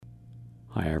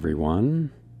Hi,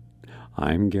 everyone.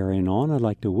 I'm Gary Nawn. I'd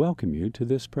like to welcome you to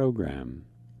this program.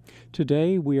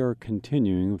 Today, we are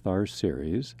continuing with our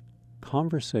series,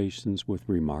 Conversations with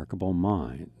Remarkable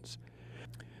Minds.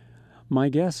 My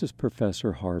guest is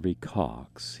Professor Harvey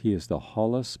Cox. He is the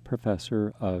Hollis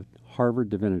Professor of Harvard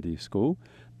Divinity School.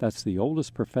 That's the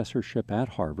oldest professorship at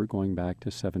Harvard, going back to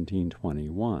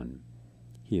 1721.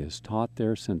 He has taught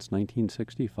there since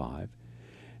 1965.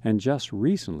 And just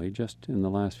recently, just in the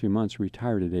last few months,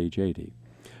 retired at age 80.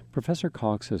 Professor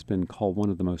Cox has been called one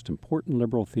of the most important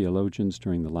liberal theologians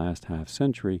during the last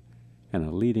half-century and a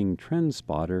leading trend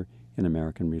spotter in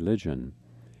American religion.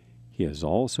 He has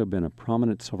also been a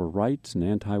prominent civil rights and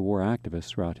anti-war activist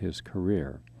throughout his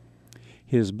career.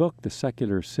 His book, The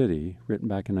Secular City, written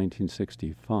back in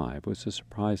 1965, was a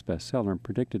surprise bestseller and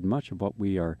predicted much of what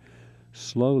we are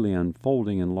slowly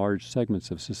unfolding in large segments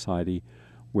of society,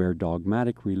 where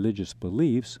dogmatic religious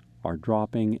beliefs are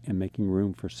dropping and making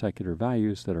room for secular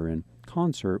values that are in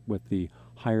concert with the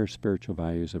higher spiritual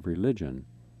values of religion.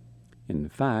 In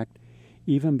fact,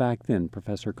 even back then,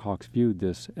 Professor Cox viewed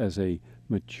this as a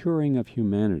maturing of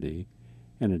humanity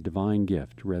and a divine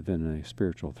gift rather than a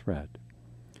spiritual threat.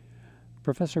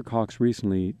 Professor Cox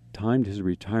recently timed his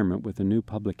retirement with a new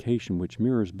publication which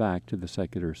mirrors back to The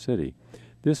Secular City.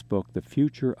 This book, The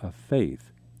Future of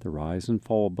Faith, The Rise and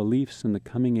Fall of Beliefs in the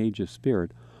Coming Age of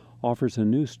Spirit, offers a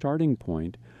new starting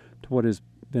point to what has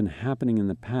been happening in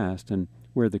the past and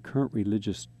where the current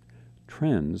religious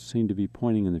trends seem to be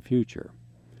pointing in the future.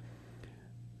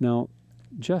 Now,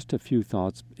 just a few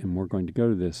thoughts, and we're going to go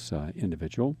to this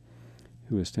individual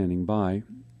who is standing by.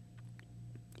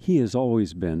 He has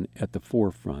always been at the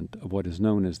forefront of what is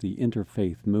known as the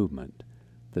interfaith movement,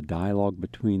 the dialogue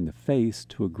between the faiths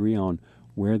to agree on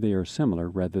where they are similar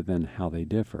rather than how they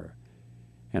differ.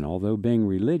 And although being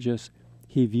religious,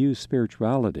 he views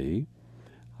spirituality,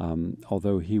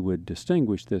 although he would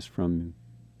distinguish this from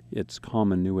its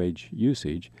common New Age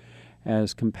usage,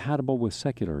 as compatible with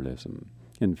secularism.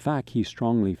 In fact, he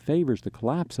strongly favors the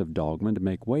collapse of dogma to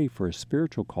make way for a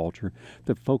spiritual culture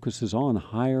that focuses on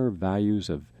higher values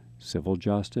of civil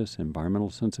justice, environmental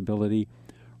sensibility,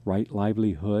 right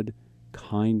livelihood,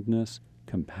 kindness,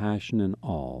 compassion, and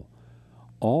all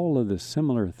of the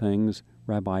similar things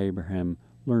Rabbi Abraham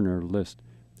Lerner lists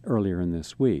earlier in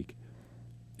this week,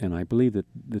 and I believe that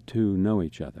the two know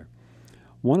each other.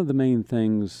 One of the main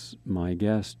things my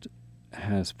guest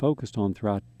has focused on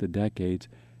throughout the decades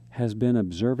has been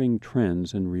observing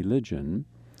trends in religion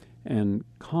and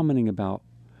commenting about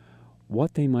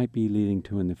what they might be leading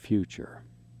to in the future.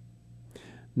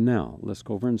 Now, let's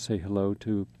go over and say hello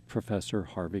to Professor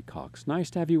Harvey Cox. Nice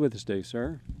to have you with us today,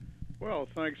 sir. Well,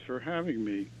 thanks for having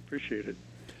me. Appreciate it.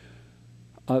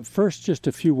 First, just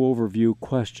a few overview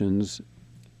questions.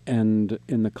 And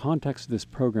in the context of this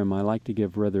program, I like to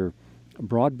give rather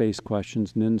broad-based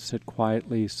questions and then sit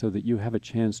quietly so that you have a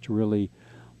chance to really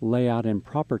lay out in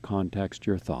proper context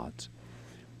your thoughts.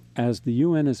 As the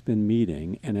UN has been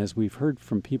meeting, and as we've heard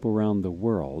from people around the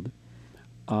world,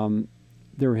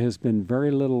 there has been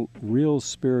very little real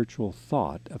spiritual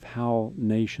thought of how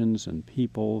nations and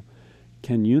people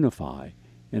can unify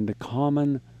into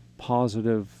common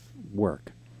positive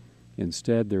work.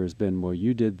 Instead, there has been, well,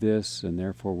 you did this, and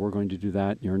therefore we're going to do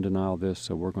that. You're in denial of this,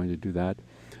 so we're going to do that.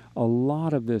 A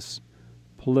lot of this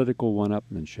political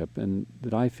one-upmanship, and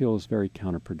that I feel is very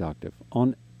counterproductive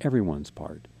on everyone's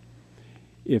part.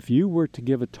 If you were to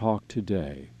give a talk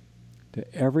today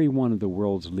to every one of the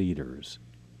world's leaders,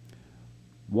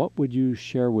 what would you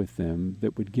share with them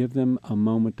that would give them a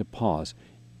moment to pause,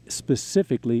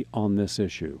 specifically on this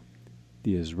issue,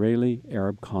 the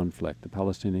Israeli-Arab conflict, the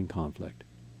Palestinian conflict,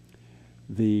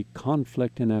 the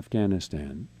conflict in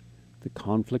Afghanistan, the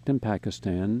conflict in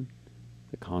Pakistan,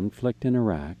 the conflict in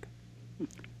Iraq?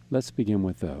 Let's begin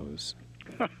with those.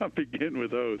 Begin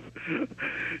with those.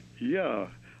 Yeah,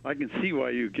 I can see why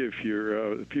you give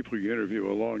your people you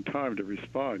interview a long time to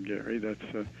respond, Gary.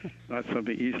 That's not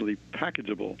something easily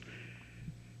packageable.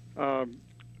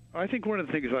 I think one of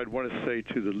the things I'd want to say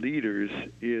to the leaders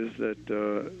is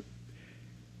that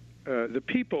the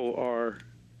people are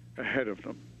ahead of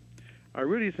them. I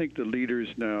really think the leaders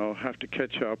now have to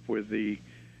catch up with the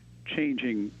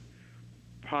changing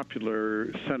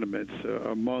popular sentiments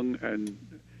among and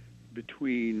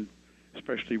between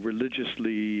especially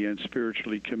religiously and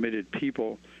spiritually committed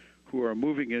people who are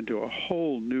moving into a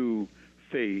whole new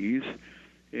phase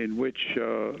in which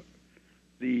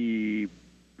the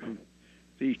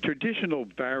traditional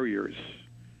barriers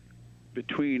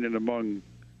between and among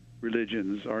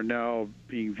religions are now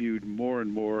being viewed more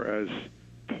and more as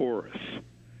porous,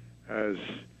 as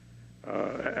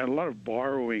and a lot of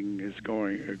borrowing is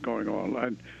going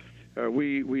on. And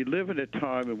we live in a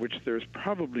time in which there's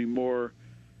probably more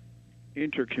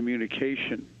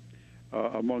intercommunication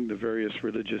among the various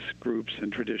religious groups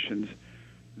and traditions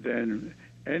than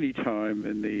any time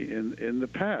in the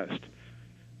past.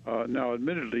 Now,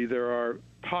 admittedly, there are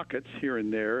pockets here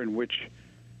and there in which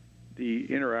the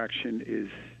interaction is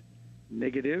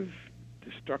negative,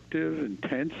 destructive,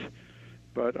 intense,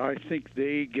 but I think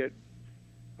they get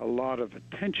a lot of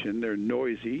attention. They're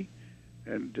noisy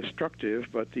and destructive,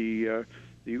 but the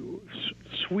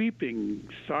sweeping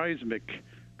seismic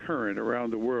current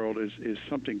around the world is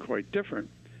something quite different.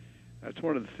 That's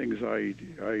one of the things I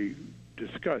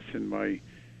discuss in my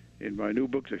new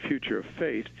book, The Future of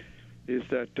Faith, is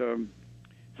that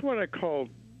it's what I call,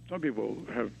 some people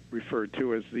have referred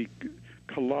to as the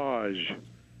collage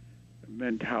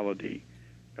mentality.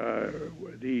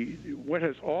 What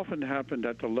has often happened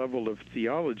at the level of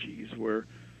theologies, where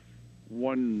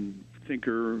one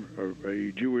thinker, or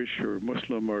a Jewish or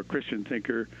Muslim or Christian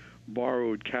thinker,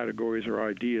 borrowed categories or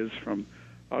ideas from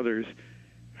others,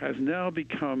 has now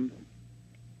become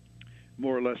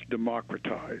more or less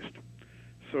democratized.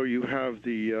 So you have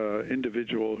the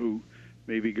individual who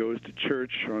maybe goes to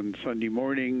church on Sunday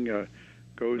morning,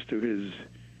 goes to his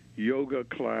yoga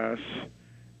class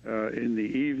in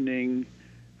the evening,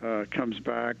 comes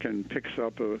back and picks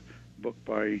up a book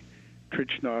by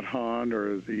Thich Nhat Hanh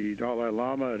or the Dalai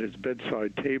Lama at his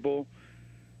bedside table,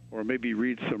 or maybe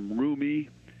reads some Rumi,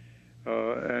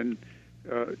 and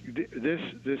this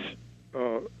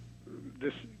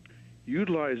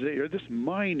utilization, or this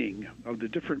mining of the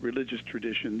different religious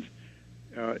traditions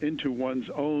into one's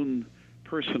own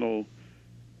personal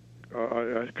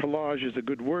collage is a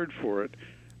good word for it,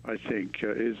 I think,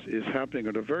 is happening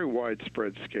on a very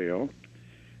widespread scale.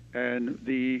 And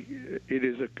it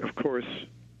is, of course,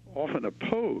 often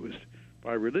opposed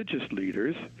by religious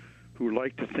leaders who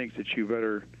like to think that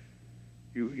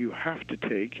you have to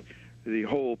take the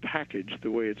whole package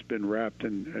the way it's been wrapped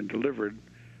and delivered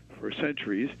for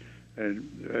centuries,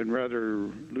 and rather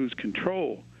lose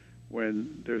control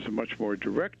when there's a much more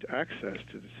direct access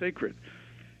to the sacred.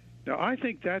 Now, I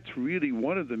think that's really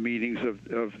one of the meanings of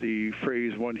the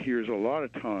phrase one hears a lot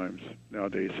of times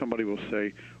nowadays. Somebody will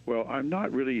say, well, I'm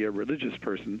not really a religious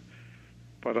person,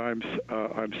 but I'm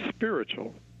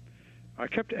spiritual. I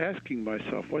kept asking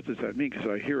myself, what does that mean? Because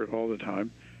I hear it all the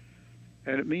time.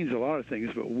 And it means a lot of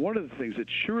things, but one of the things it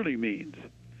surely means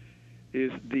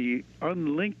is the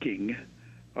unlinking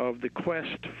of the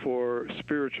quest for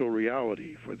spiritual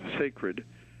reality, for the sacred,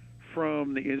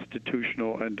 from the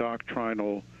institutional and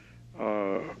doctrinal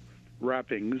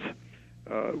wrappings,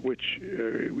 with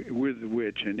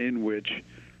which and in which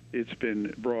it's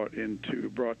been brought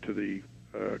to the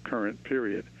current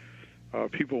period.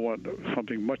 People want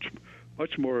something much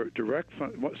more direct,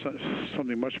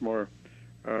 something much more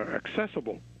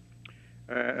accessible,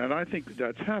 and I think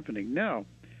that's happening now.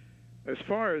 As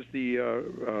far as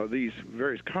these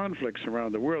various conflicts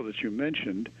around the world that you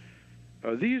mentioned,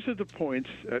 these are the points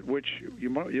at which you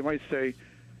might say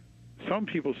some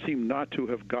people seem not to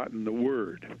have gotten the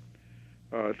word.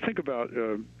 Think about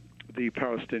the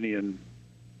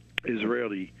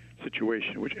Palestinian-Israeli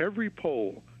situation, which every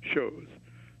poll shows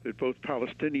that both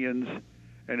Palestinians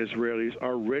and Israelis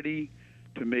are ready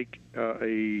to make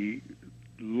a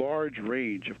large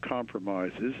range of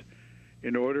compromises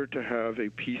in order to have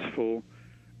a peaceful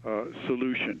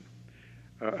solution,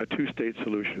 a two-state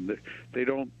solution. They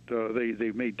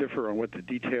may differ on what the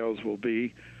details will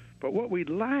be, but what we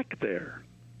lack there,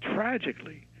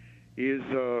 tragically, is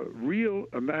real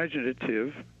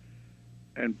imaginative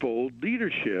and bold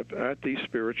leadership at the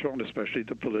spiritual and especially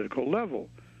the political level,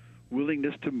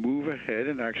 willingness to move ahead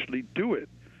and actually do it.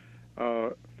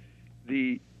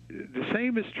 The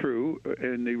same is true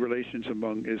in the relations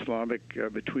among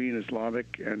between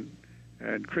Islamic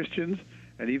and Christians,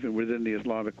 and even within the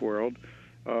Islamic world.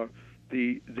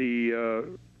 The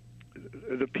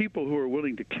people who are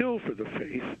willing to kill for the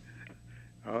faith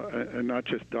and not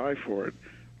just die for it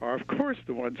are, of course,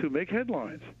 the ones who make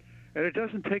headlines. And it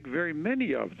doesn't take very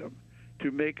many of them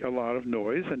to make a lot of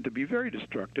noise and to be very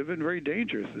destructive and very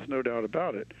dangerous. There's no doubt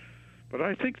about it. But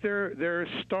I think their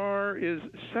star is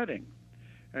setting.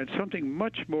 And something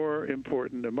much more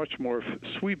important and much more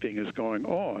sweeping is going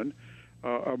on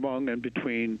among and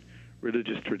between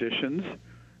religious traditions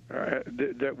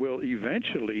that will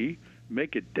eventually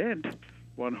make a dent,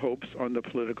 one hopes, on the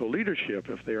political leadership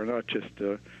if they are not just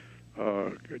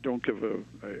don't give a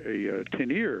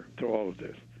tin ear to all of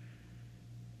this.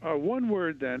 One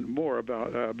word then more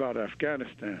about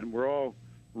Afghanistan. We're all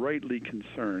rightly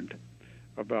concerned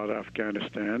about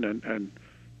Afghanistan and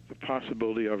the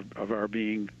possibility of our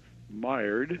being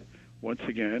mired once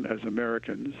again as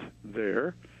Americans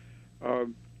there.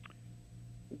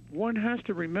 One has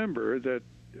to remember that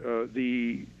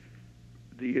the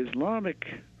Islamic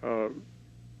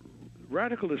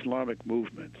radical Islamic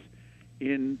movements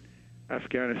in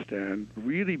Afghanistan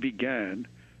really began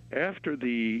after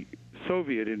the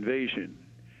Soviet invasion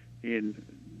in,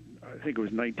 I think it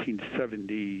was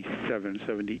 1977,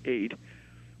 78,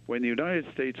 when the United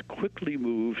States quickly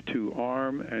moved to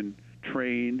arm and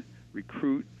train,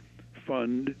 recruit,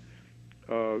 fund,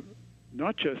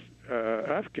 not just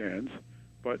Afghans,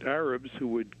 but Arabs who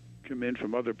would come in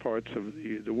from other parts of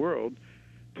the world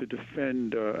to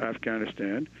defend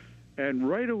Afghanistan. And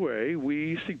right away,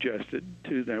 we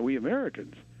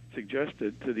Americans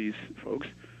suggested to these folks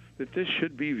that this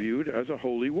should be viewed as a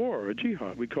holy war, a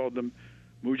jihad. We called them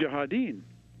mujahideen.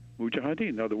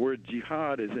 Now, the word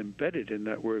jihad is embedded in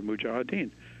that word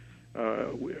mujahideen.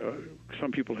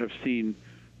 Some people have seen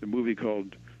the movie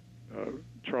called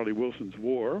Charlie Wilson's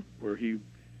War, where he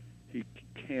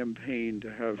campaigned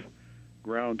to have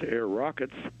ground-to-air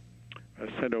rockets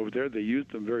sent over there. They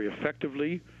used them very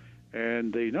effectively,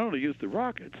 and they not only used the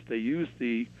rockets, they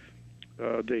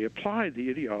applied the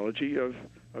ideology of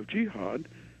jihad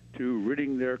to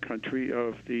ridding their country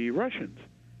of the Russians.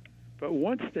 But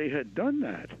once they had done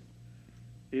that,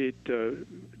 it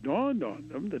dawned on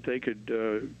them that they could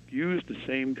use the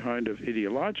same kind of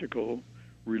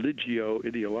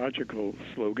religio-ideological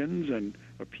slogans and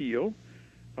appeal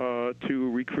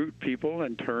to recruit people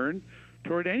and turn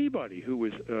toward anybody who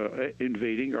was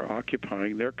invading or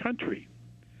occupying their country.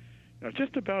 Now,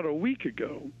 just about a week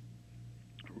ago,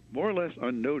 more or less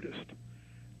unnoticed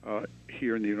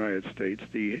here in the United States,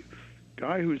 the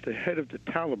guy who's the head of the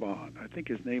Taliban, I think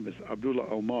his name is Abdullah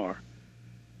Omar,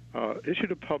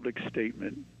 issued a public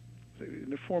statement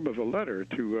in the form of a letter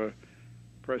to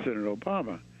President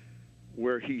Obama,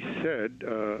 where he said,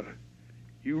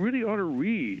 you really ought to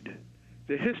read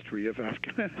the history of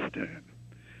Afghanistan,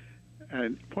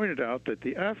 and pointed out that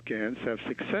the Afghans have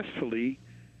successfully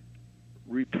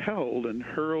repelled and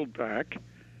hurled back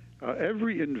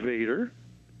every invader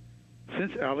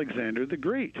since Alexander the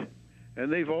Great.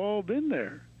 And they've all been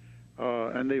there,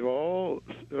 and they've all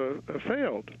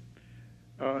failed.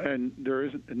 And there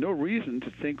is no reason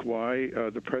to think why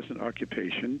the present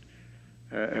occupation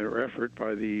or effort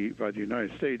by the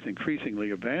United States,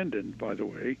 increasingly abandoned, by the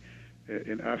way,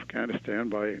 in Afghanistan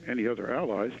by any other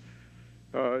allies,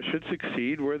 should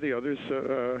succeed where the others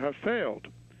have failed.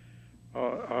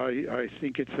 I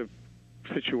think it's a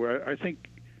situation. I think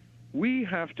we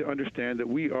have to understand that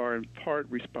we are in part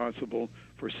responsible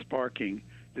for sparking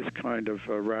this kind of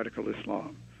radical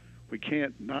Islam. We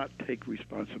can't not take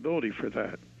responsibility for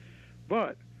that.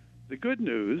 But the good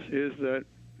news is that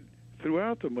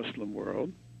throughout the Muslim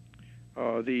world,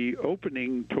 the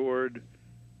opening toward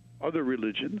other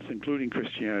religions, including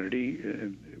Christianity,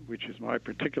 which is my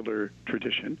particular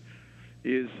tradition,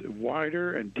 is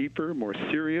wider and deeper, more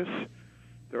serious.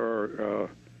 There are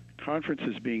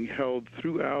conferences being held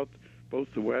throughout both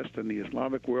the West and the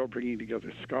Islamic world, bringing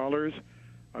together scholars.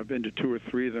 I've been to 2 or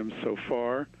 3 of them so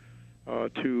far,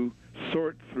 to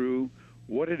sort through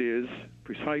what it is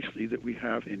precisely that we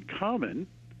have in common,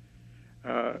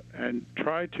 and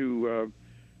try to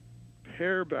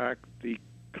pare back the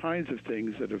kinds of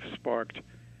things that have sparked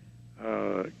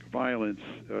violence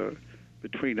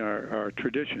between our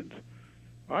traditions.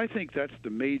 I think that's the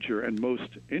major and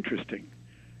most interesting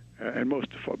and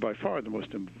by far the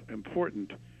most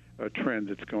important trend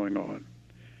that's going on.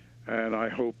 And I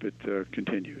hope it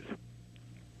continues.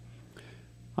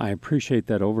 I appreciate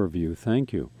that overview.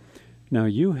 Thank you. Now,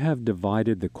 you have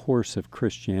divided the course of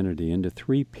Christianity into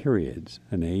 3 periods: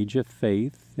 an age of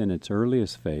faith in its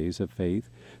earliest phase of faith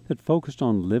that focused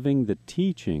on living the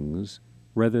teachings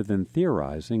rather than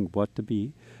theorizing what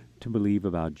to believe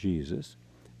about Jesus;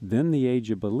 then the age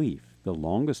of belief, the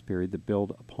longest period that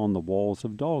built upon the walls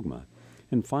of dogma;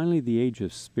 and finally the age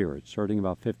of spirit, starting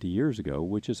about 50 years ago,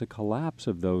 which is a collapse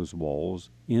of those walls,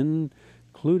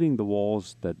 including the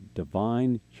walls that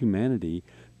define humanity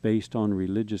based on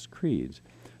religious creeds.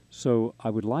 So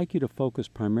I would like you to focus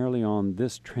primarily on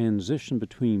this transition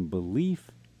between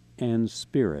belief and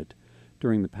spirit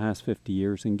during the past 50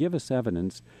 years and give us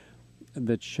evidence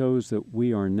that shows that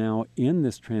we are now in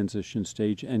this transition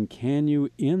stage. And can you,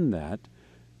 in that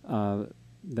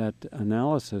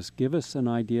analysis, give us an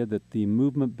idea that the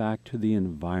movement back to the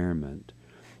environment,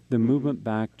 the movement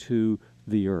back to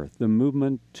the earth, the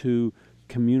movement to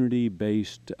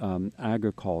community-based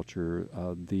agriculture,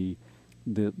 the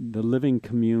living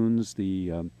communes,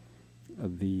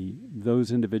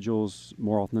 those individuals,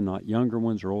 more often than not younger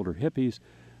ones or older hippies,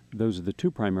 those are the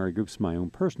two primary groups, my own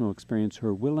personal experience, who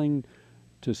are willing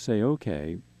to say,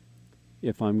 okay,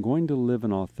 if I'm going to live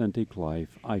an authentic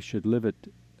life, I should live it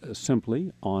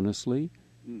simply, honestly,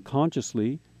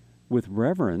 consciously, with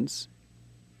reverence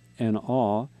and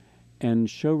awe, and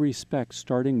show respect,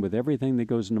 starting with everything that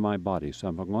goes into my body. So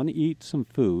if I'm going to eat some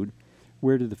food,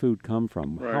 where did the food come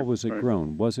from? Right, how was it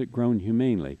grown? Was it grown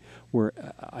humanely? Where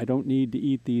I don't need to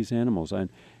eat these animals.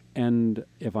 And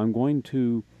if I'm going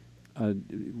to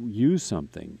use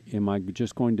something, am I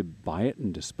just going to buy it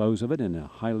and dispose of it in a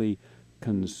highly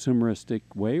consumeristic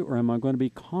way, or am I going to be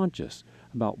conscious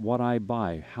about what I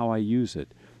buy, how I use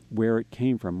it, where it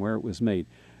came from, where it was made?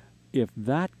 If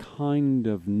that kind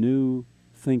of new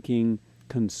thinking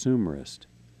consumerist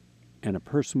and a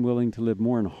person willing to live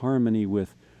more in harmony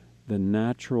with the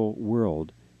natural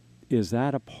world, is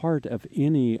that a part of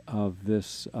any of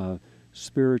this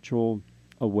spiritual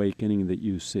awakening that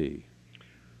you see?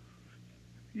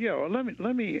 Yeah, well,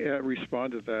 let me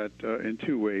respond to that in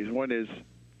two ways. One is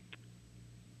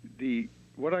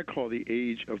what I call the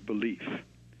age of belief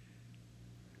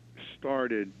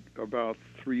started about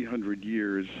 300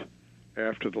 years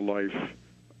after the life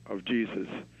of Jesus.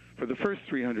 For the first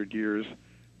 300 years,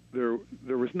 there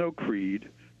was no creed,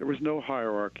 there was no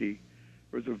hierarchy.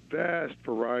 There was a vast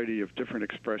variety of different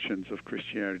expressions of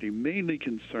Christianity, mainly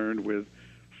concerned with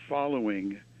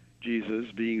following Jesus,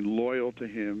 being loyal to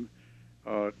him,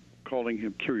 calling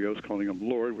him Kyrios, calling him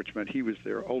Lord, which meant he was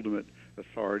their ultimate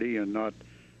authority and not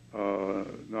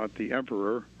the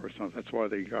emperor or something. That's why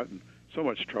they got in so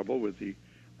much trouble with the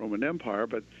Roman Empire.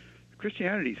 But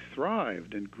Christianity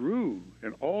thrived and grew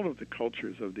in all of the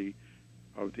cultures of the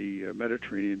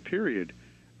Mediterranean period,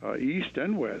 east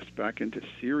and west, back into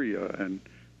Syria and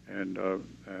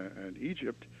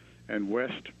Egypt, and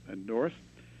west and north.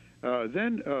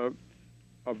 Then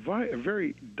a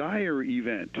very dire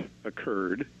event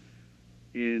occurred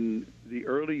in the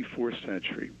early 4th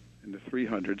century, in the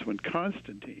 300s, when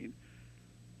Constantine,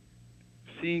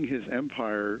 seeing his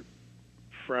empire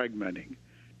fragmenting,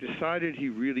 decided he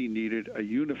really needed a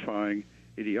unifying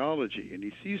ideology, and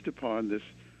he seized upon this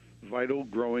vital,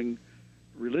 growing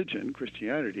religion,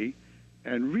 Christianity,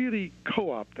 and really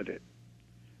co-opted it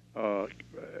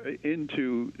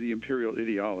into the imperial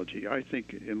ideology. I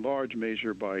think in large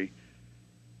measure by,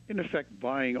 in effect,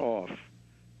 buying off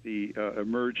the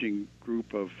emerging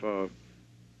group of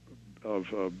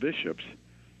bishops.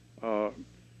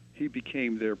 He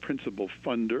became their principal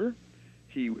funder.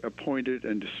 He appointed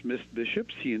and dismissed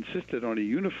bishops. He insisted on a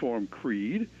uniform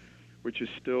creed, which is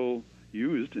still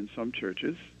used in some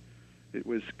churches. It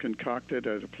was concocted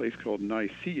at a place called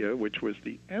Nicaea, which was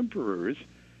the emperor's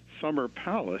summer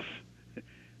palace.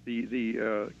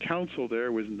 The council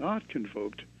there was not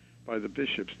convoked by the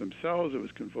bishops themselves. It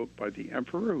was convoked by the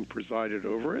emperor, who presided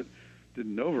over it.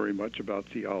 Didn't know very much about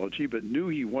theology, but knew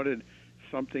he wanted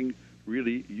something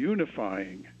really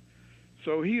unifying.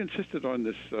 So he insisted on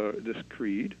this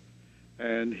creed,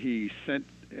 and he sent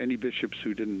any bishops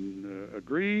who didn't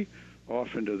agree off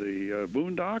into the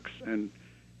boondocks and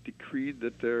decreed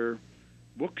that their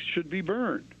books should be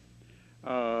burned.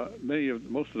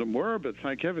 Most of them were, but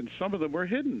thank heaven, some of them were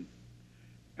hidden.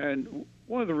 And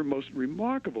one of the most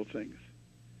remarkable things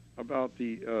about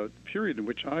the period in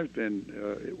which I've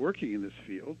been working in this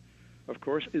field, of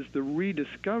course, is the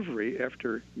rediscovery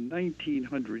after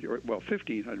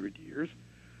 1,500 years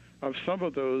of some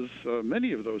of those,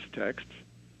 many of those texts,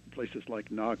 places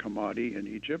like Nag Hammadi in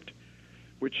Egypt,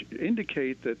 which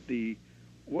indicate that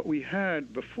what we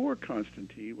had before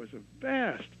Constantine was a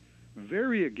vast,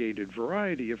 variegated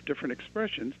variety of different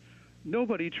expressions,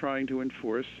 nobody trying to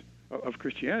enforce, of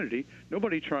Christianity,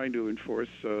 nobody trying to enforce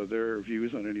their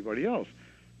views on anybody else.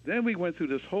 Then we went through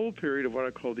this whole period of what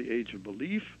I call the Age of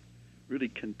Belief, really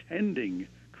contending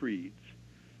creeds,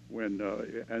 and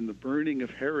the burning of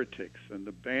heretics and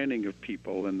the banning of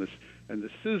people and the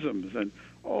schisms and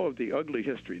all of the ugly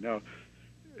history. Now,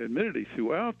 admittedly,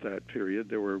 throughout that period,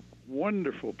 there were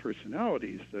wonderful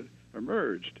personalities that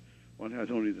emerged. One has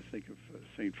only to think of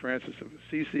St. Francis of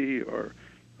Assisi or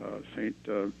St.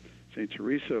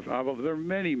 Teresa of Avila. There are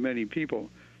many, many people,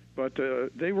 but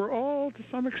they were all, to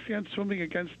some extent, swimming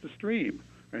against the stream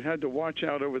and had to watch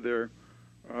out over their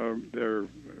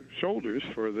shoulders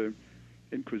for the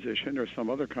Inquisition or some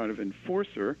other kind of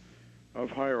enforcer of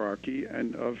hierarchy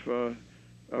and of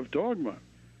dogma.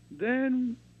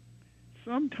 Then,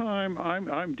 sometime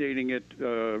I'm dating it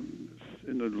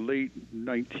in the late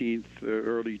 19th,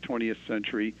 early 20th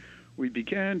century, we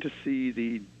began to see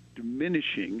the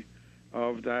diminishing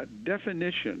of that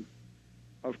definition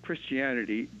of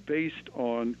Christianity based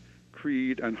on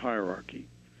creed and hierarchy.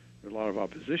 There's a lot of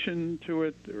opposition to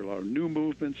it. There are a lot of new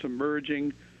movements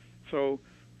emerging. So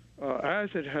as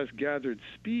it has gathered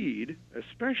speed,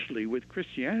 especially with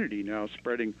Christianity now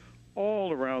spreading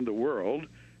all around the world,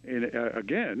 and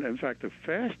again, in fact, the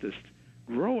fastest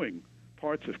growing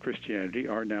parts of Christianity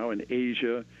are now in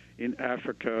Asia, in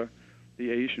Africa, the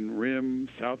Asian Rim,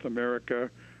 South America,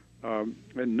 and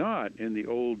not in the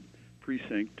old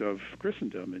precinct of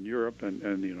Christendom in Europe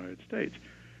and the United States.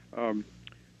 And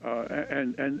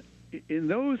in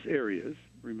those areas,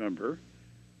 remember,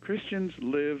 Christians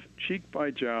live cheek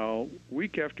by jowl,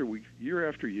 week after week, year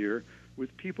after year,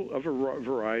 with people of a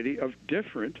variety of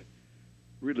different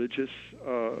religious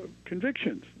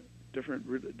convictions,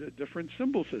 different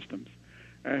symbol systems,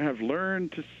 and have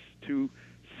learned to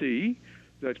see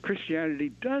that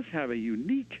Christianity does have a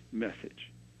unique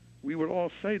message. We would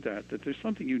all say that there's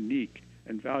something unique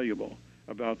and valuable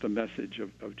about the message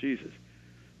of Jesus.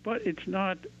 But it's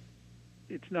not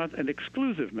an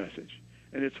exclusive message,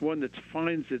 and it's one that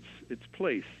finds its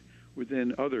place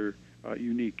within other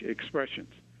unique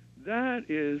expressions. That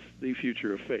is the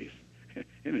future of faith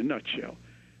in a nutshell.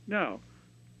 Now,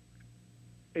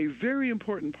 a very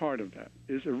important part of that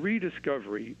is a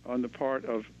rediscovery on the part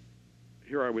of,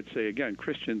 here I would say again,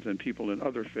 Christians and people in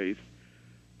other faiths,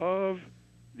 of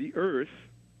the earth,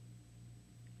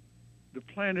 the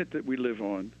planet that we live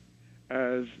on,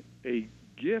 as a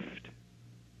gift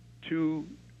to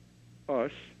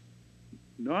us,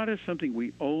 not as something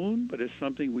we own, but as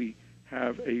something we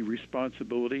have a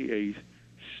responsibility, a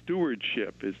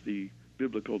stewardship is the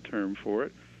biblical term for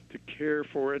it, to care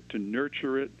for it, to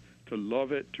nurture it, to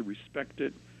love it, to respect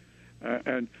it.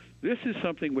 And this is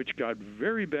something which got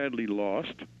very badly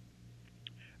lost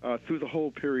through the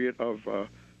whole period of,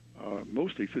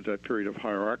 mostly through that period of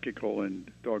hierarchical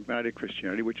and dogmatic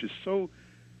Christianity, which is so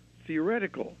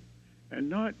theoretical and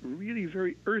not really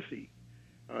very earthy.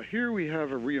 Here we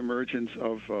have a reemergence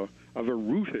of a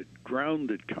rooted,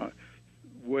 grounded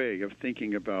way of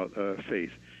thinking about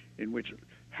faith, in which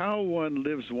how one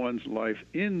lives one's life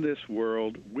in this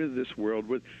world,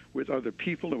 with other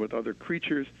people and with other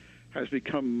creatures, has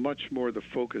become much more the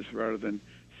focus rather than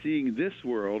seeing this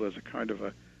world as a kind of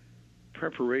a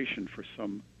preparation for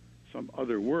some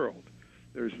other world.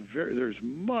 There's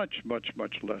much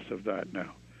less of that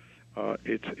now.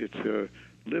 It's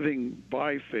living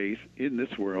by faith in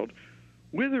this world,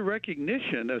 with a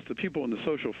recognition, as the people in the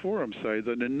social forum say,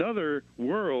 that another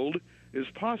world is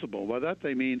possible. By that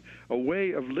they mean a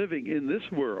way of living in this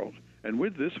world and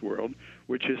with this world,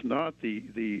 which is not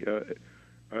the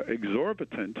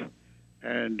exorbitant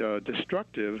and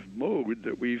destructive mode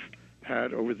that we've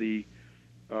had over the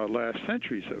last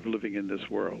centuries of living in this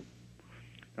world.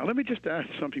 Now, let me just add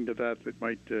something to that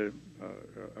might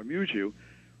amuse you.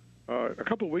 A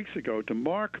couple of weeks ago, to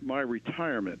mark my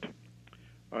retirement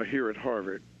here at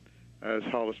Harvard as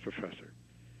Hollis Professor,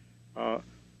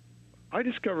 I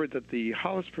discovered that the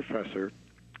Hollis Professor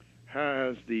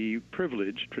has the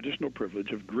traditional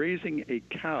privilege, of grazing a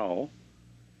cow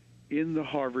in the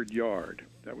Harvard yard.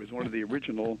 That was one of the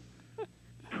original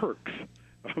perks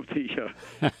of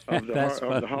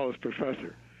the Hollis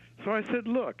Professor. So I said,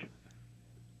 look,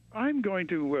 I'm going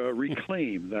to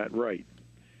reclaim that right.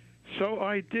 So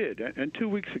I did, and 2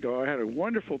 weeks ago I had a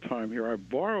wonderful time here. I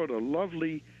borrowed a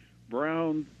lovely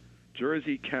brown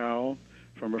Jersey cow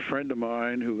from a friend of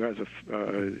mine who has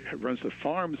runs a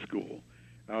farm school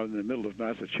out in the middle of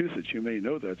Massachusetts. You may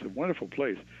know that. It's a wonderful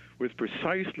place with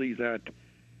precisely that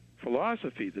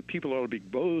philosophy that people ought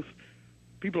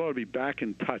to be back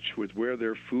in touch with where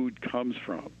their food comes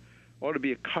from, ought to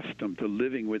be accustomed to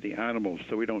living with the animals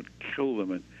so we don't kill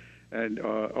them, and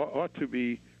ought to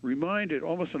be reminded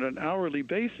almost on an hourly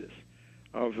basis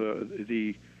of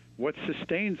what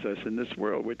sustains us in this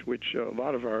world, which a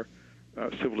lot of our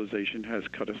civilization has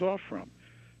cut us off from.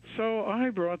 So I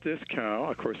brought this cow.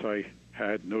 Of course, I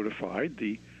had notified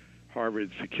the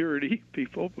Harvard security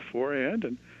people beforehand,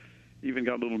 and even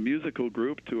got a little musical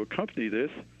group to accompany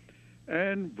this,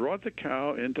 and brought the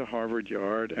cow into Harvard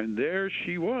Yard, and there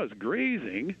she was,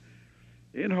 grazing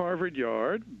in Harvard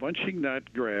Yard, munching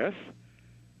that grass,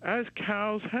 as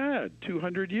cows had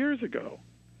 200 years ago.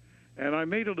 And I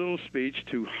made a little speech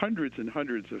to hundreds and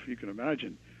hundreds, if you can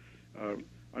imagine,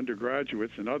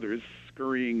 undergraduates and others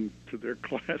scurrying to their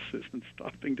classes and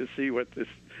stopping to see what this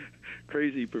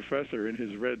crazy professor in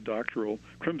his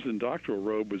crimson doctoral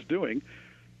robe was doing.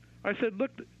 I said,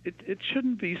 look, it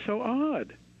shouldn't be so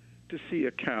odd to see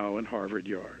a cow in Harvard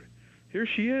Yard. Here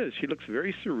she is. She looks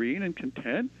very serene and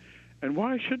content. And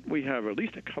why shouldn't we have at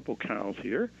least a couple cows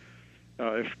here?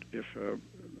 If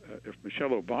Michelle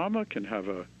Obama can have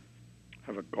a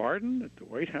have a garden at the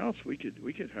White House. We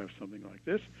could have something like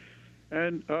this.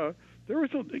 And there was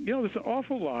there's an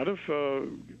awful lot of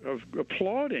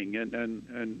applauding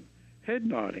and head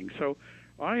nodding. So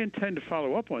I intend to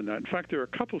follow up on that. In fact, there are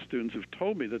a couple students who've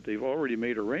told me that they've already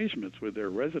made arrangements with their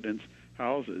residence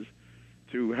houses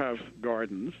to have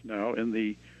gardens now in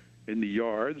the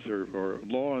yards or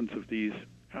lawns of these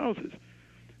houses.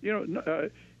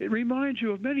 It reminds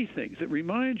you of many things. It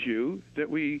reminds you that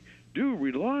we do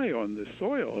rely on the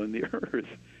soil and the earth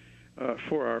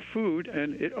for our food,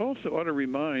 and it also ought to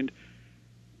remind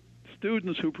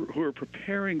students who are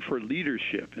preparing for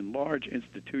leadership in large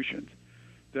institutions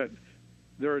that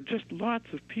there are just lots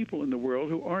of people in the world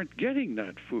who aren't getting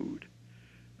that food,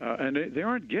 and they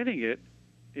aren't getting it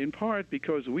in part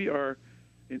because we've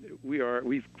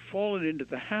fallen into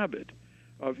the habit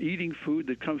of eating food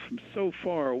that comes from so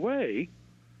far away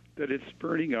that it's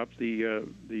burning up the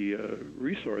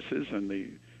resources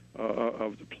and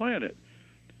of the planet.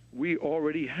 We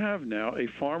already have now a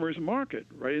farmer's market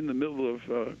right in the middle of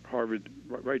Harvard,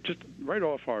 right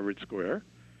off Harvard Square,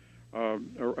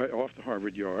 or off the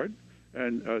Harvard Yard,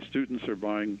 and students are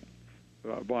buying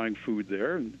food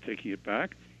there and taking it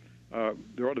back.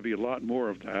 There ought to be a lot more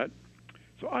of that.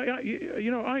 So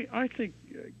I think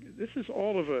this is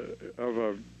all of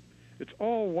a it's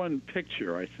all one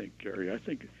picture. I think, Gary. I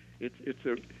think it's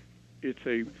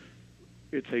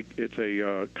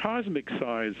a cosmic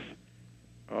size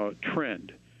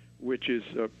trend, which is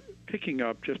picking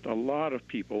up just a lot of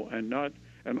people and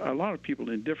a lot of people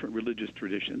in different religious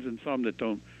traditions, and some that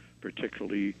don't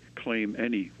particularly claim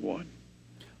any one.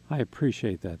 I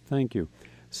appreciate that. Thank you.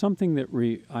 Something that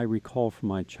I recall from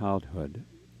my childhood.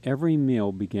 Every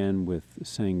meal began with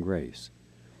saying grace.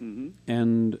 Mm-hmm.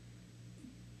 And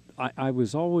I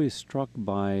was always struck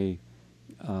by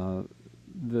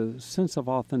the sense of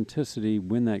authenticity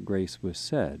when that grace was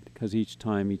said, because each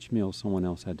meal, someone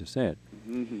else had to say it.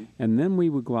 Mm-hmm. And then we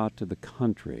would go out to the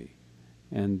country,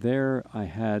 and there I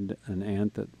had an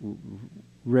aunt that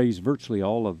raised virtually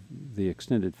all of the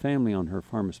extended family on her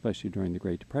farm, especially during the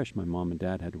Great Depression. My mom and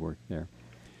dad had to work there.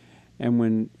 And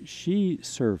when she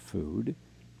served food,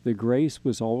 the grace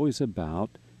was always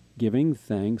about giving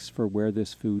thanks for where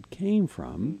this food came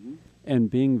from, mm-hmm. and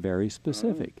being very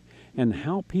specific. And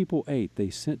how people ate, they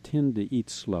tend to eat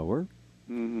slower.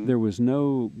 Mm-hmm. There was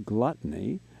no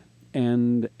gluttony.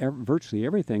 And virtually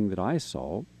everything that I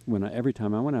saw, every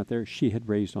time I went out there, she had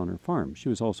raised on her farm. She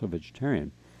was also a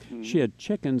vegetarian. Mm-hmm. She had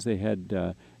chickens, they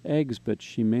had eggs, but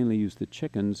she mainly used the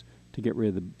chickens to get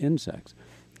rid of the insects.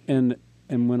 And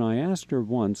when I asked her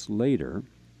once later,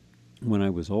 when I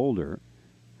was older,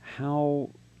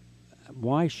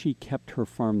 why she kept her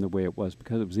farm the way it was,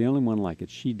 because it was the only one like it.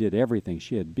 She did everything.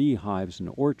 She had beehives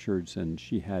and orchards, and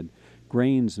she had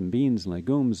grains and beans and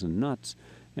legumes and nuts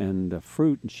and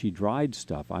fruit, and she dried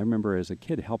stuff. I remember as a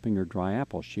kid helping her dry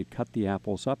apples. She'd cut the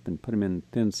apples up and put them in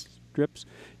thin strips,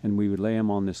 and we would lay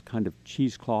them on this kind of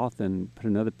cheesecloth and put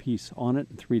another piece on it,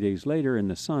 and 3 days later in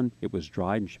the sun, it was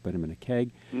dried, and she put them in a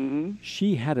keg. Mm-hmm.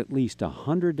 She had at least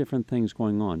 100 different things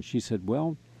going on. She said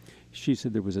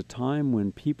there was a time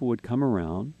when people would come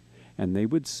around and they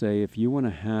would say, if you want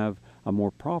to have a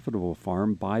more profitable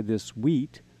farm, buy this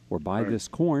wheat or buy this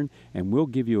corn, and we'll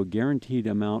give you a guaranteed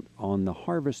amount on the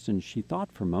harvest. And she thought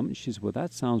for a moment, she said, well,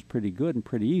 that sounds pretty good and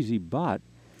pretty easy, but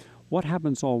what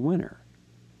happens all winter?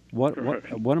 What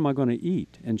am I going to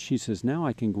eat? And she says, now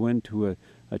I can go into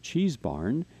a cheese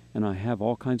barn and I have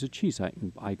all kinds of cheese.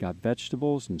 I got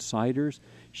vegetables and ciders.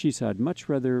 She said, I'd much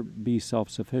rather be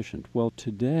self-sufficient. Well,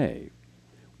 today,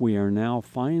 we are now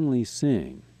finally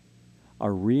seeing a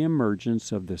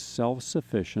reemergence of the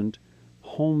self-sufficient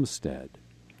homestead.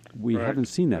 We haven't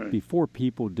seen that. Before,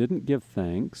 people didn't give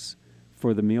thanks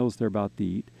for the meals they're about to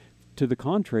eat. To the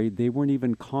contrary, they weren't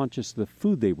even conscious of the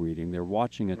food they were eating. They're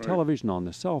watching a television on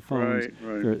the cell phones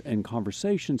and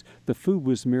conversations. The food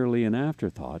was merely an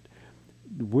afterthought.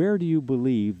 Where do you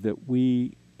believe that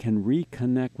we can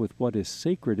reconnect with what is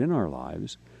sacred in our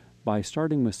lives by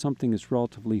starting with something that's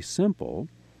relatively simple,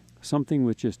 something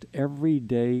with just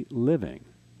everyday living?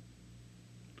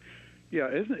 Yeah,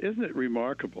 isn't it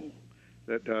remarkable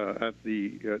that at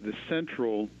the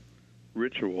central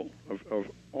ritual of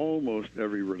almost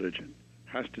every religion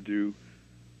has to do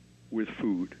with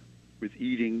food, with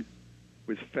eating,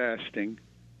 with fasting,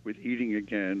 with eating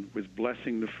again, with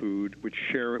blessing the food, with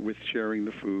sharing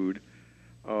the food,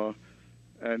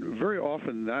 and very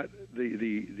often that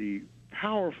the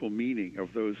powerful meaning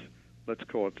of those, let's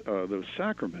call it those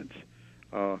sacraments,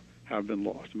 have been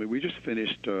lost. I mean, we just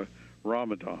finished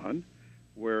Ramadan,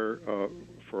 where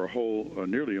for a whole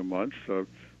nearly a month,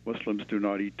 Muslims do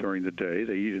not eat during the day.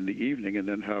 They eat in the evening and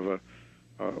then have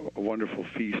a wonderful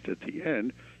feast at the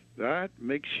end, that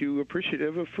makes you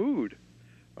appreciative of food.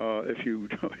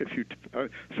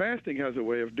 Fasting has a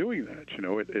way of doing that.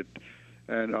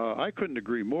 And I couldn't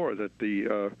agree more that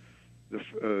the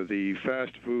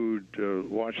fast food,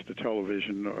 watch the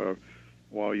television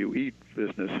while you eat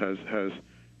business has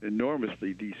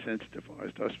enormously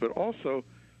desensitized us, but also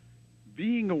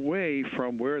being away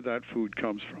from where that food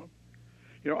comes from.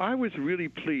 I was really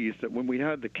pleased that when we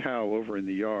had the cow over in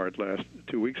the yard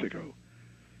 2 weeks ago,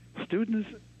 students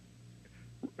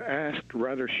asked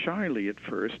rather shyly at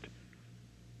first,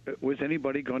 was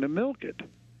anybody going to milk it?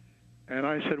 And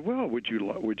I said, well, would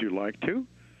you like to?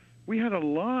 We had a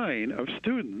line of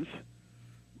students.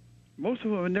 Most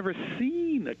of them had never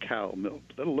seen a cow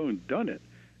milked, let alone done it.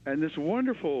 And this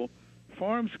wonderful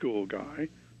farm school guy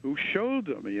who showed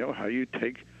them, how you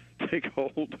take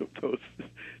hold of those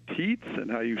teats and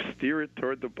how you steer it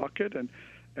toward the bucket,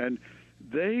 and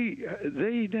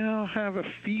they now have a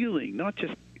feeling, not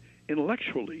just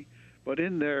intellectually, but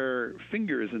in their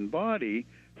fingers and body,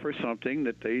 for something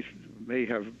that they may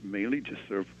have mainly just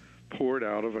sort of poured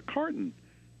out of a carton.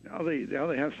 Now they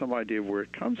have some idea of where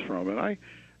it comes from, and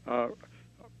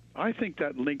I think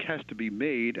that link has to be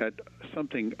made at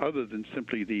something other than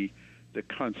simply the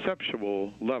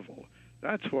conceptual level.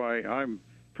 That's why I'm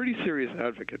a pretty serious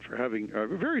advocate for having a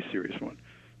very serious one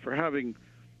for having.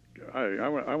 I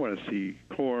want to see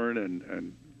corn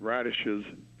and radishes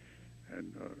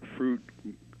and fruit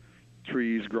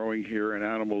trees growing here and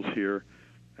animals here,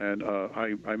 and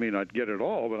I may not get it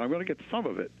all, but I'm going to get some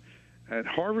of it. And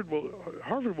Harvard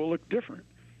will look different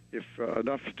if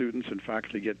enough students and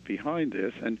faculty get behind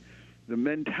this, and the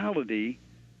mentality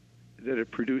that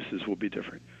it produces will be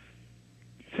different.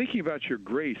 Thinking about your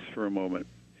grace for a moment,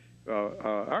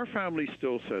 our family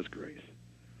still says grace.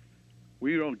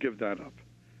 We don't give that up.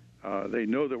 They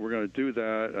know that we're going to do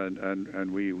that,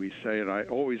 and we say it. I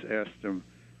always ask them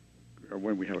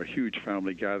when we have a huge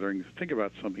family gathering, think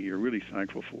about something you're really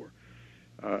thankful for.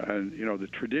 And the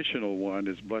traditional one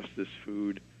is bless this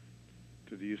food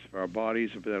to the use of our bodies,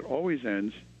 but that always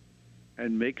ends,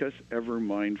 and make us ever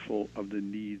mindful of the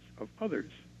needs of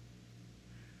others.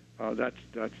 That's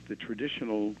the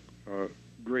traditional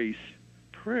grace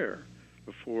prayer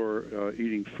before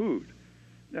eating food.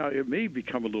 Now, it may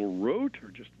become a little rote or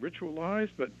just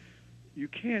ritualized, but you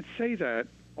can't say that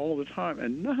all the time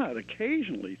and not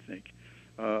occasionally think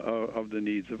of the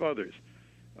needs of others.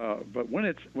 But when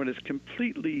it's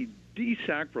completely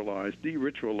desacralized,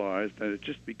 de-ritualized, and it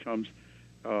just becomes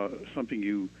something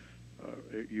you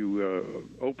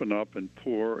open up and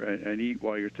pour and eat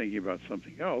while you're thinking about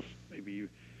something else, maybe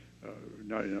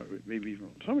maybe even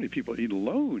so many people eat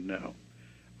alone now.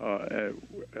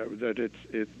 That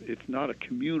it's not a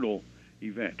communal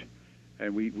event,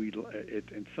 and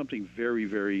and something very,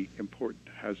 very important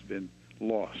has been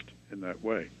lost in that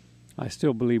way. I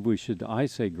still believe I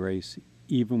say grace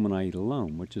even when I eat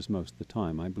alone, which is most of the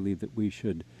time. I believe that we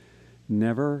should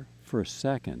never for a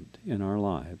second in our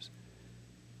lives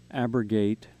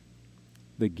abrogate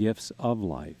the gifts of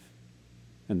life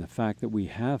and the fact that we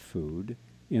have food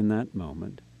in that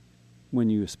moment, when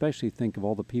you especially think of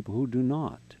all the people who do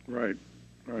not. Right.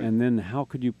 And then how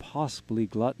could you possibly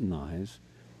gluttonize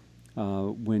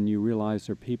when you realize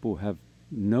there are people who have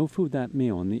no food that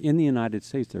meal? In the United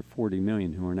States, there are 40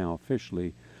 million who are now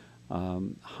officially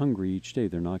hungry each day.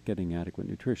 They're not getting adequate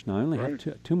nutrition. I only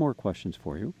have two more questions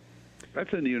for you.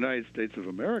 That's in the United States of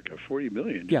America, 40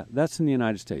 million. Yeah, that's in the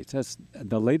United States. That's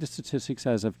the latest statistics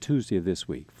as of Tuesday of this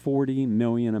week. 40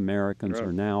 million Americans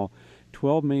are now,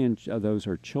 12 million of those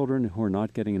are children who are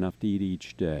not getting enough to eat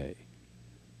each day.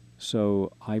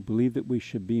 So I believe that we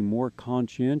should be more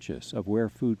conscientious of where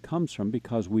food comes from,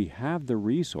 because we have the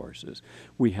resources.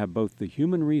 We have both the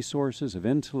human resources of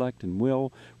intellect and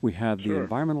will. We have the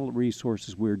environmental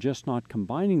resources. We're just not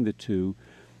combining the two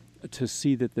to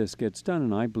see that this gets done,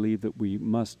 and I believe that we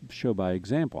must show by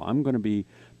example. I'm going to be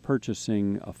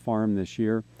purchasing a farm this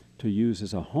year to use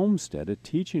as a homestead, a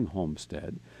teaching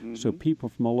homestead, so people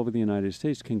from all over the United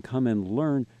States can come and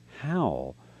learn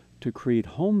how to create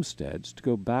homesteads, to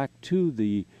go back to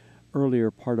the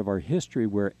earlier part of our history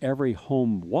where every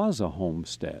home was a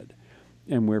homestead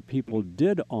and where people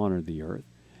did honor the earth.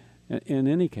 In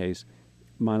any case,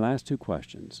 my last two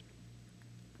questions.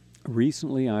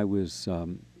 Recently, I was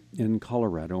in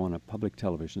Colorado on a public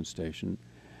television station,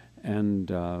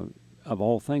 and of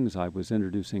all things, I was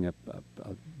introducing a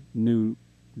new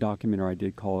documentary I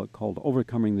did called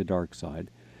Overcoming the Dark Side,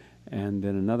 and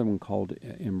then another one called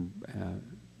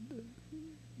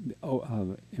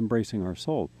Embracing Our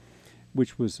Soul,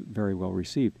 which was very well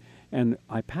received. And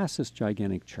I passed this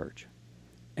gigantic church,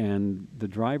 And the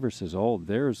driver says, "Oh,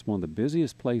 there's one of the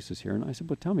busiest places here." And I said,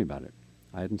 "Well, tell me about it."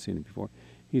 I hadn't seen it before.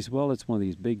 He said, "Well, it's one of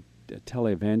these big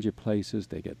televangel places.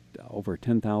 They get over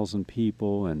 10,000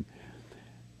 people."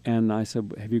 And I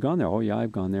said, "Have you gone there?" "Oh, yeah,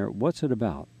 I've gone there." "What's it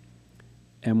about?"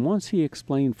 And once he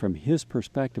explained from his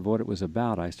perspective what it was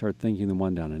about, I started thinking the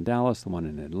one down in Dallas, the one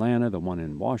in Atlanta, the one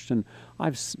in Washington.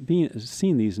 I've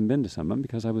seen these and been to some of them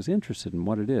because I was interested in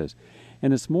what it is.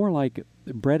 And it's more like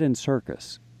bread and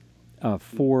circus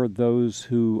for those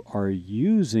who are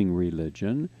using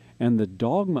religion and the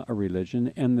dogma of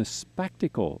religion and the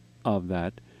spectacle of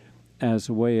that as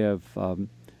a way of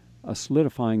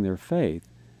solidifying their faith.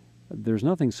 There's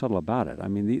nothing subtle about it. I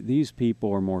mean, these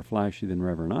people are more flashy than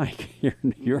Reverend Ike here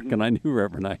in New York, and I knew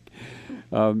Reverend Ike.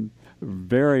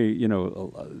 Very,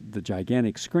 the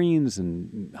gigantic screens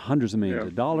and hundreds of millions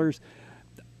of dollars.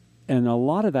 And a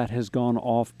lot of that has gone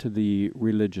off to the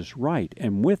religious right.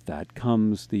 And with that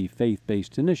comes the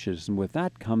faith-based initiatives. And with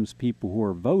that comes people who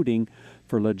are voting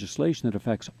for legislation that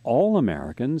affects all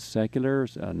Americans, secular,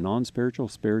 non-spiritual,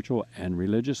 spiritual, and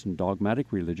religious, and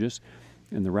dogmatic religious,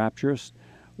 and the rapturous,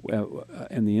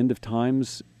 and the end of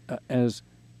times, as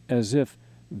if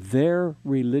their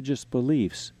religious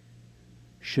beliefs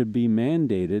should be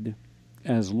mandated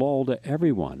as law to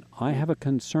everyone. I have a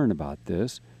concern about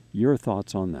this. Your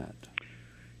thoughts on that?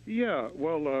 Yeah,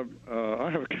 well, I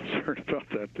have a concern about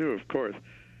that too, of course.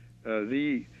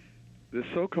 The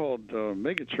so-called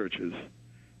megachurches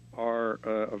are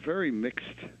a very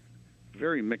mixed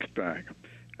bag.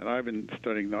 And I've been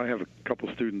studying. I have a couple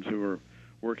students who are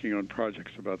working on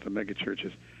projects about the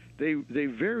megachurches. They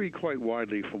vary quite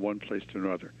widely from one place to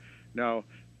another. Now,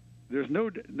 there's no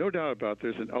doubt about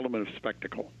there's an element of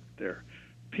spectacle there.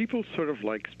 People sort of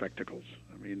like spectacles.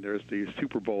 I mean, there's the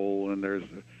Super Bowl, and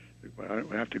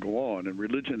I have to go on, and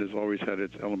religion has always had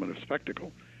its element of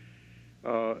spectacle.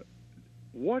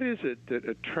 What is it that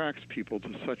attracts people to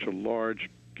such a large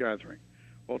gathering?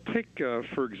 Well, take,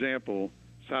 for example,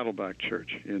 Saddleback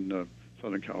Church in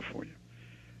Southern California.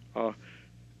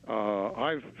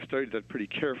 I've studied that pretty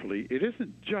carefully. It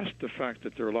isn't just the fact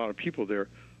that there are a lot of people there.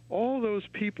 All those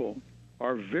people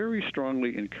are very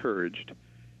strongly encouraged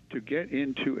to get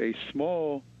into a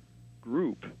small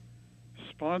group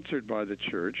sponsored by the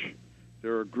church.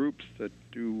 There are groups that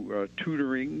do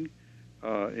tutoring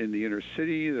in the inner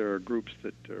city. There are groups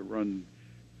that run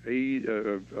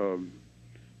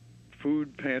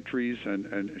food pantries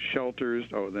and shelters.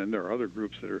 Oh, then there are other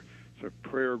groups that are sort of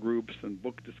prayer groups and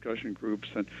book discussion groups,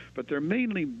 but they're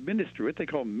mainly ministry, what they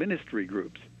call ministry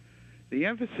groups. The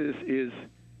emphasis is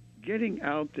getting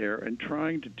out there and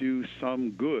trying to do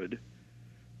some good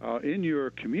in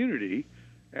your community,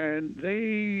 and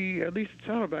they, at least at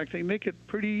Saddleback, they make it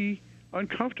pretty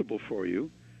uncomfortable for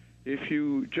you if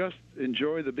you just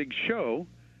enjoy the big show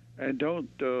and don't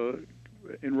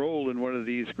enroll in one of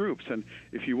these groups. And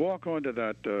if you walk onto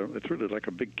that, it's really like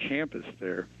a big campus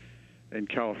there in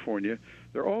California.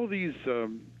 There are all these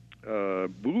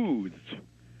booths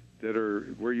that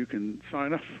are where you can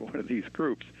sign up for one of these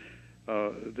groups.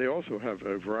 They also have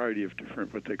a variety of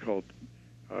different, what they call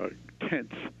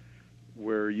tents,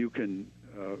 where you can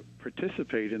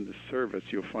participate in the service.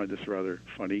 You'll find this rather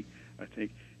funny, I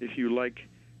think. If you like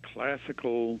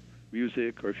classical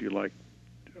music, or if you like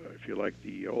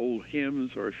the old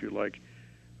hymns, or if you like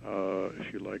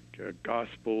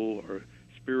gospel or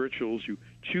spirituals, you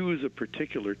choose a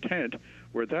particular tent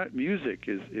where that music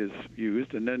is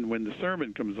used, and then when the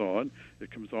sermon comes on, it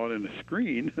comes on in a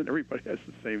screen, and everybody has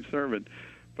the same sermon.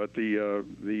 But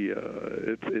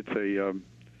it's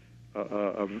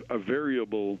a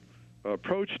variable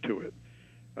approach to it.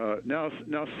 Now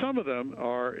some of them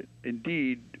are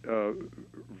indeed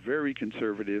very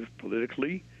conservative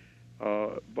politically,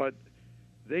 but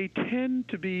they tend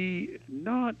to be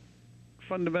not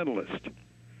fundamentalist.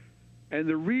 And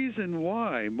the reason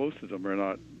why most of them are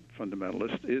not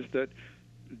fundamentalist is that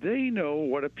they know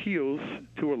what appeals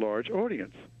to a large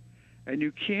audience. And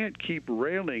you can't keep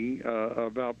railing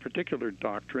about particular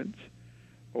doctrines,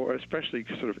 or especially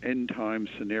sort of end-time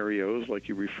scenarios like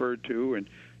you referred to, and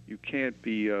you can't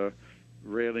be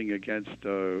railing against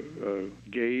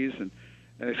gays and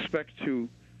expect to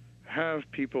have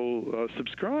people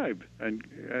subscribe.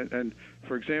 And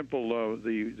for example,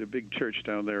 the big church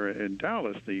down there in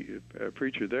Dallas, the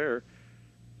preacher there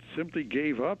simply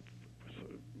gave up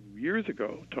years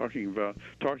ago talking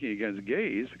against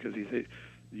gays, because he said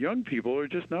young people are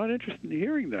just not interested in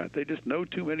hearing that. They just know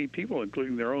too many people,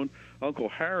 including their own Uncle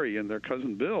Harry and their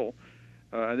cousin Bill,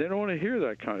 and they don't want to hear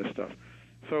that kind of stuff.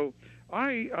 So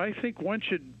I think one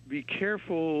should be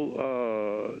careful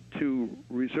to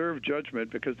reserve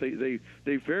judgment, because they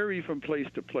vary from place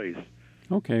to place.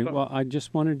 Okay, well, I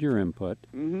just wanted your input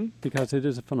because it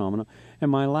is a phenomenon.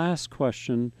 And my last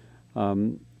question,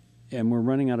 and we're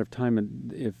running out of time,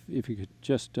 and if you could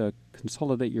just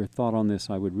consolidate your thought on this,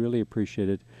 I would really appreciate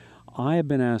it. I have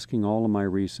been asking all of my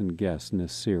recent guests in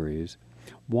this series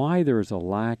why there is a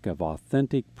lack of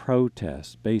authentic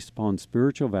protest based upon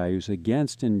spiritual values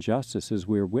against injustices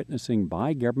we are witnessing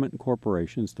by government and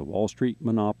corporations, the Wall Street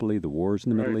monopoly, the wars in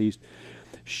the Middle East.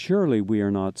 Surely we are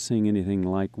not seeing anything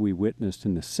like we witnessed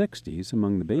in the 60s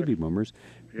among the baby boomers.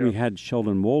 Yeah. We had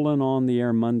Sheldon Wolin on the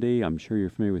air Monday. I'm sure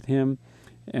you're familiar with him.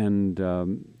 And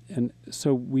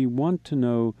so we want to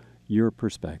know your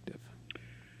perspective.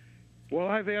 Well,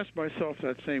 I've asked myself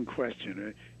that same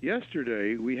question.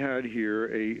 Yesterday, we had here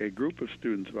a group of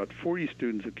students, about 40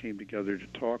 students that came together to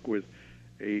talk with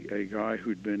a guy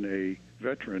who'd been a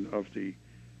veteran of the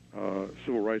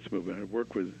civil rights movement, had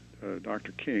worked with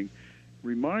Dr. King,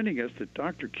 reminding us that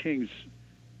Dr. King's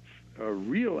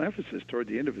real emphasis toward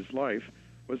the end of his life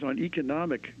was on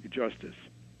economic justice,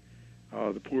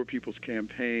 the Poor People's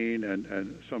Campaign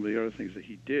and some of the other things that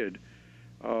he did.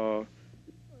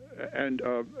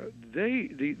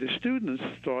 The students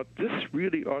thought this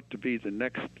really ought to be the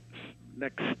next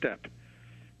step.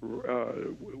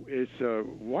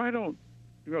 Why don't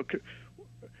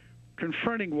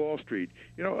confronting Wall Street?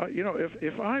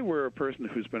 If I were a person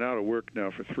who's been out of work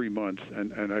now for 3 months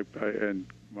and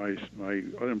my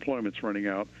unemployment's running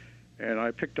out, and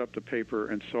I picked up the paper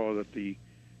and saw that the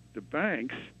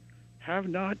banks have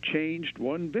not changed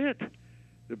one bit.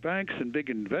 The banks and big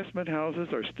investment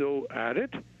houses are still at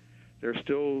it. They're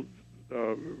still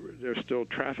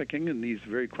trafficking in these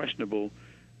very questionable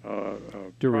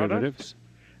derivatives,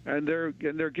 and they're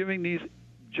giving these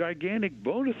gigantic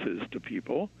bonuses to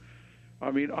people. I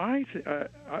mean, I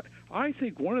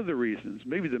think one of the reasons,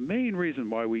 maybe the main reason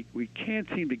why we can't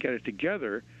seem to get it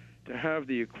together to have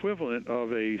the equivalent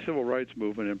of a civil rights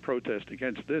movement and protest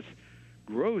against this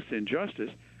gross injustice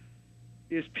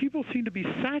is people seem to be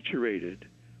saturated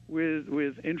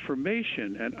with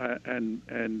information,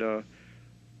 and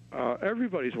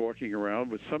everybody's walking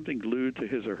around with something glued to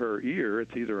his or her ear.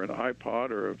 It's either an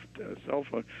iPod or a cell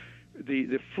phone.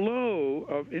 The flow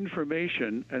of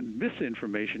information and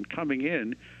misinformation coming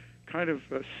in kind of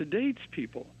sedates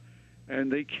people,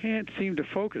 and they can't seem to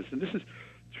focus. And this is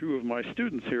true of my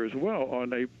students here as well,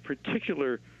 on a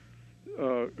particular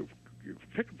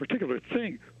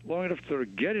thing long enough to sort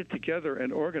of get it together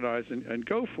and organize and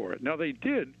go for it. Now they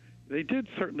did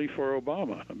certainly for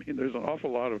Obama. I mean, there's an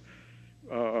awful lot of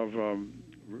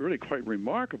really quite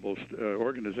remarkable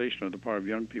organization on the part of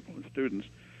young people and students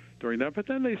during that. But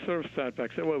then they sort of sat back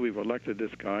and said, well, we've elected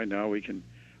this guy, now we can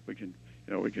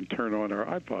turn on our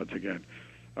iPods again.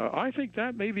 I think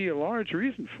that may be a large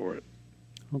reason for it.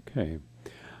 Okay.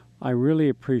 I really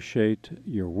appreciate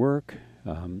your work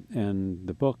and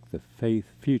the book, The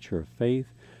Future of Faith,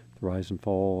 The Rise and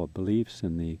Fall of Beliefs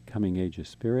in the Coming Age of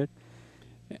Spirit.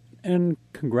 And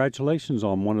congratulations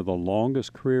on one of the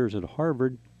longest careers at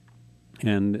Harvard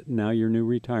and now your new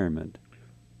retirement.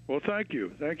 Well, thank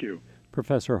you. Thank you.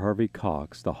 Professor Harvey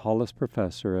Cox, the Hollis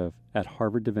Professor at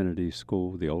Harvard Divinity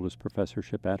School, the oldest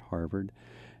professorship at Harvard,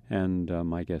 and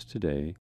my guest today.